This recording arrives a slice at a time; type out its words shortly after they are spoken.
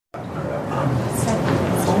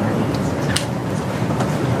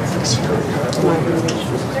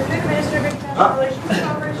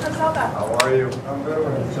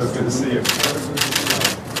good to see you.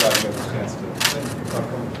 Glad you got the chance to talk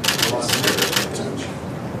about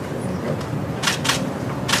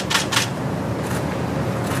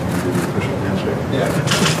Yeah.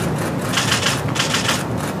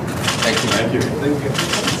 Thank you. Thank you. Thank you.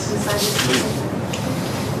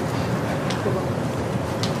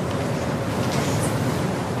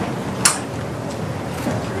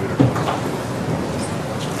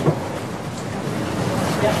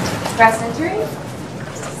 Grass Entry.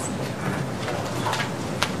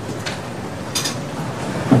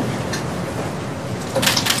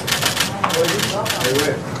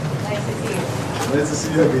 Nice to see you. Nice to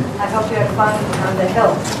see you again. I hope you had fun on the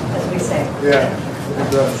hill, as we say. Yeah,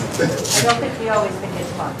 it does. I don't think we always think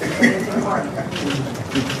it's fun, but it's important.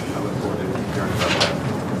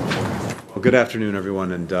 Well, good afternoon,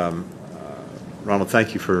 everyone, and Ronald,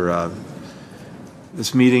 thank you for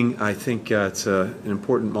this meeting. I think it's an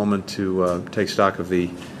important moment to take stock of the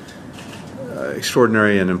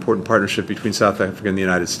extraordinary and important partnership between South Africa and the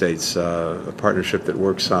United States, a partnership that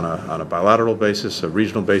works on a bilateral basis, a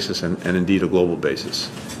regional basis, and indeed a global basis.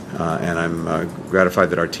 And I'm gratified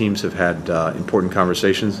that our teams have had important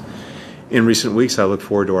conversations in recent weeks. I look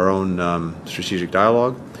forward to our own strategic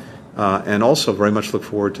dialogue, and also very much look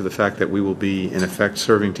forward to the fact that we will be, in effect,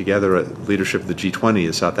 serving together at leadership of the G20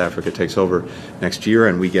 as South Africa takes over next year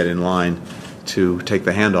and we get in line to take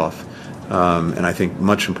the handoff. And I think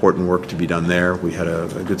much important work to be done there. We had a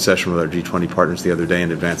good session with our G20 partners the other day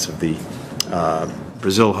in advance of the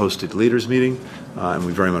Brazil-hosted leaders meeting, and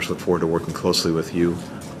we very much look forward to working closely with you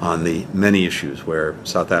on the many issues where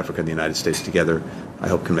South Africa and the United States together, I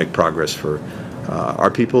hope, can make progress for our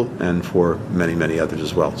people and for many, many others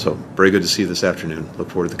as well. So very good to see you this afternoon. Look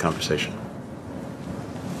forward to the conversation.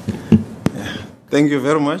 Thank you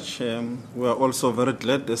very much. We are also very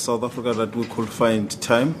glad as South Africa that we could find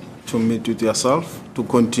time to meet with yourself to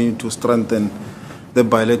continue to strengthen the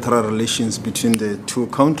bilateral relations between the two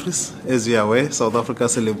countries. As you are aware, South Africa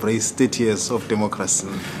celebrates 30 years of democracy.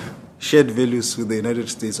 Shared values with the United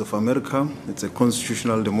States of America. It's a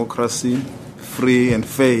constitutional democracy, free and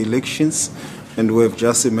fair elections, and we have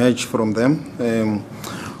just emerged from them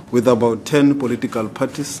with about 10 political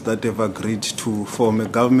parties that have agreed to form a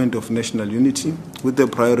government of national unity with the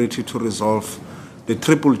priority to resolve the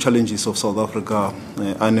triple challenges of South Africa,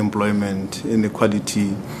 unemployment,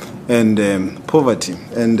 inequality, and poverty.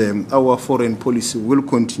 And our foreign policy will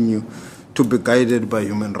continue to be guided by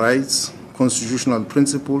human rights, constitutional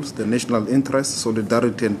principles, the national interest,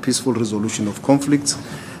 solidarity, and peaceful resolution of conflicts,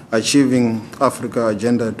 achieving Africa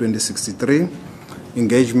Agenda 2063,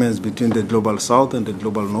 engagements between the Global South and the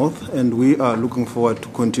Global North, and we are looking forward to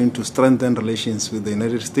continue to strengthen relations with the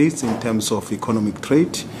United States in terms of economic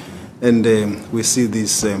trade, and we see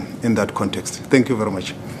this in that context. Thank you very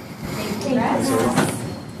much. Thank you.